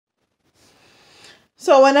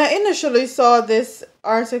So when I initially saw this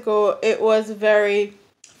article, it was very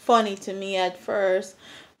funny to me at first,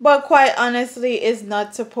 but quite honestly, it's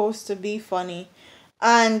not supposed to be funny.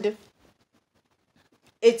 And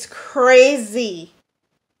it's crazy,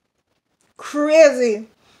 crazy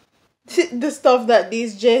the stuff that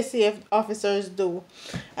these JCF officers do,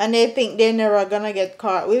 and they think they're never gonna get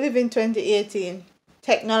caught. We live in 2018,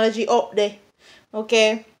 technology up there,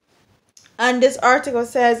 okay? And this article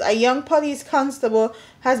says a young police constable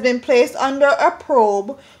has been placed under a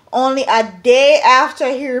probe only a day after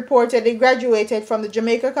he reportedly graduated from the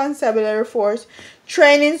Jamaica Constabulary Force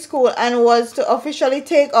training school and was to officially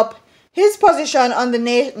take up his position on the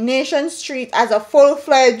Nation Street as a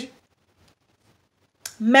full-fledged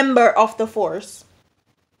member of the force.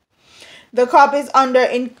 The cop is under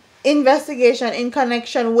investigation in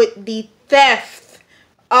connection with the theft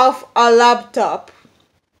of a laptop.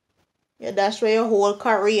 Yeah, that's where your whole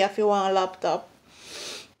career if you want a laptop.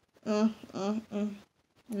 Not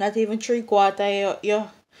even 3/4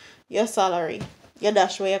 your salary. Yeah,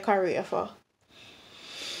 that's where your career for.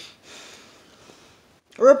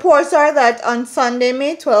 Reports are that on Sunday,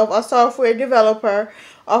 May 12, a software developer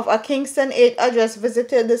of a Kingston 8 address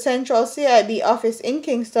visited the Central CIB office in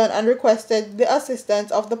Kingston and requested the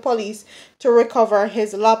assistance of the police to recover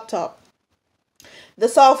his laptop. The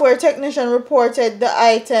software technician reported the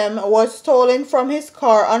item was stolen from his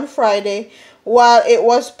car on Friday while it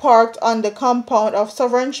was parked on the compound of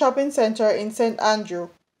Sovereign Shopping Center in St. Andrew.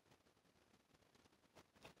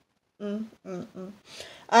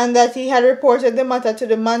 And that he had reported the matter to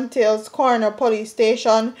the Mantilles Corner Police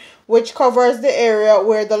Station, which covers the area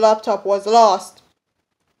where the laptop was lost.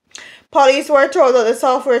 Police were told that the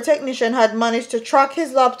software technician had managed to track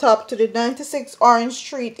his laptop to the 96 Orange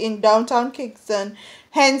Street in downtown Kingston,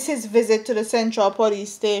 hence his visit to the Central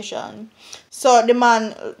Police Station. So the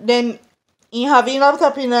man, then he have his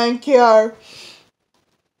laptop in a car,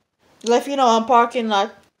 left a parking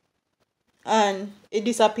lot, and it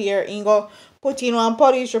disappeared. He go put in one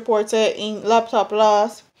police report saying laptop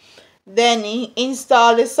lost. Then he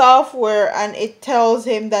installed the software and it tells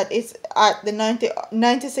him that it's at the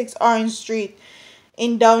 96 Orange Street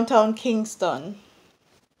in downtown Kingston.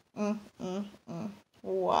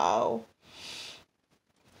 Wow.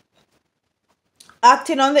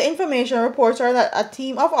 Acting on the information, reports are that a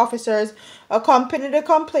team of officers accompanied the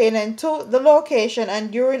complainant to the location,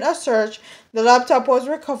 and during a search, the laptop was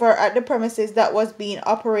recovered at the premises that was being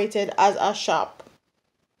operated as a shop.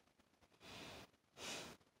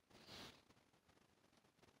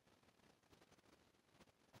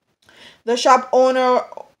 The shop owner,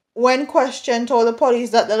 when questioned, told the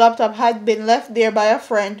police that the laptop had been left there by a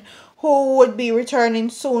friend who would be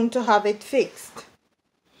returning soon to have it fixed.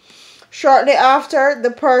 Shortly after,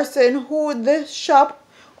 the person who the shop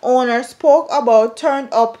owner spoke about turned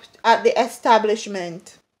up at the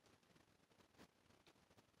establishment.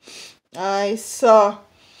 I saw.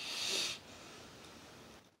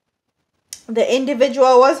 The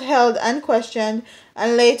individual was held and questioned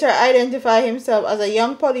and later identified himself as a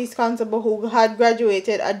young police constable who had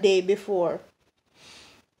graduated a day before.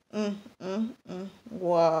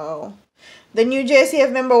 Wow. The new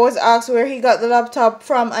JCF member was asked where he got the laptop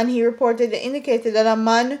from, and he reportedly indicated that a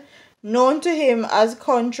man known to him as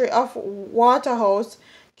Country of Waterhouse,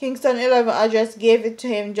 Kingston 11 address, gave it to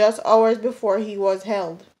him just hours before he was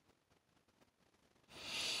held.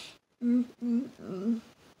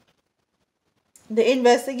 The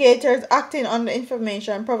investigators, acting on the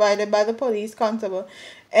information provided by the police constable,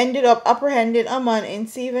 ended up apprehending a man in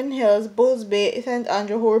Seven Hills, Bulls Bay, St.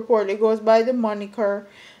 Andrew, who reportedly goes by the moniker,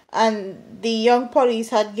 and the young police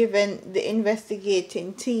had given the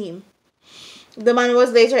investigating team. The man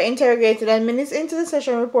was later interrogated and minutes into the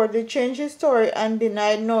session reportedly changed his story and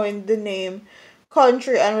denied knowing the name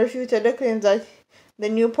Country and refuted the claims that the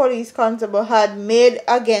new police constable had made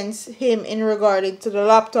against him in regard to the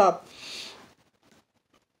laptop.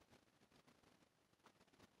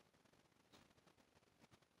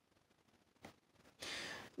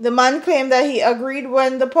 The man claimed that he agreed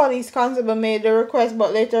when the police constable made the request,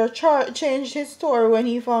 but later changed his story when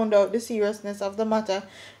he found out the seriousness of the matter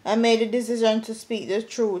and made the decision to speak the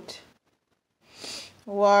truth.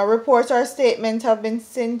 Well, reports or statements have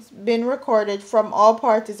since been recorded from all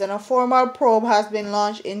parties, and a formal probe has been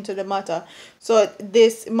launched into the matter. So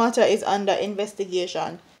this matter is under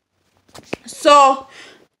investigation. So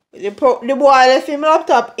the boy left him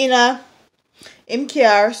laptop in a him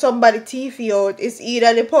car, somebody thief out. It's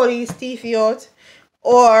either the police thief out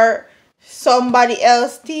or somebody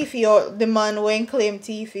else thief out the man when claim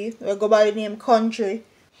thiefy. We go by the name Country.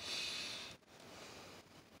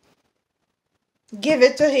 Give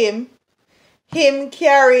it to him. him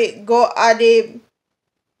carry go at the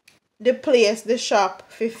place, the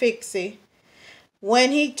shop, for fix it.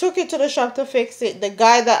 When he took it to the shop to fix it, the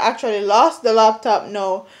guy that actually lost the laptop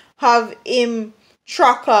now have him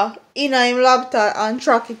tracker in him laptop and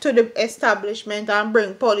track it to the establishment and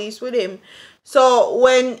bring police with him. So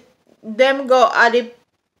when them go at the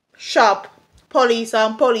shop, police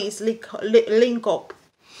and police link up.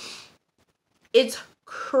 It's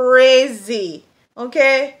crazy.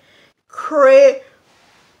 Okay? Crazy.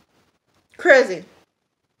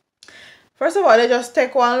 First of all, they just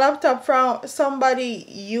take one laptop from somebody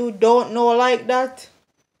you don't know like that.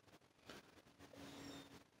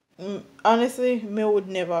 Honestly, me would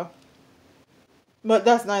never. But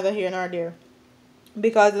that's neither here nor there.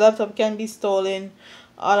 Because the laptop can be stolen,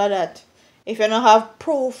 all of that. If you don't have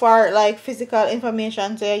proof or like physical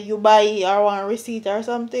information, say you buy it or want a receipt or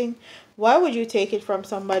something, why would you take it from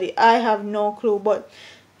somebody? I have no clue. But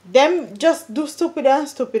them just do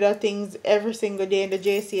stupider things every single day in the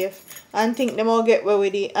JCF and think them all get away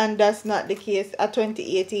with it, and that's not the case. At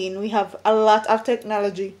 2018, we have a lot of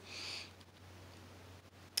technology.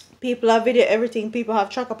 People have video everything, people have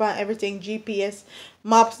track upon everything, GPS,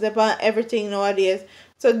 maps upon everything nowadays.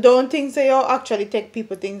 So don't think so you actually take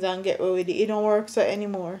people things and get away with it. It don't work so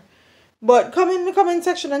anymore. But come in the comment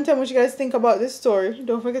section and tell me what you guys think about this story.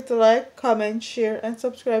 Don't forget to like, comment, share, and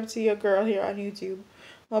subscribe to your girl here on YouTube.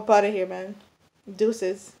 I'm up out of here, man.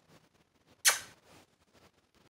 Deuces.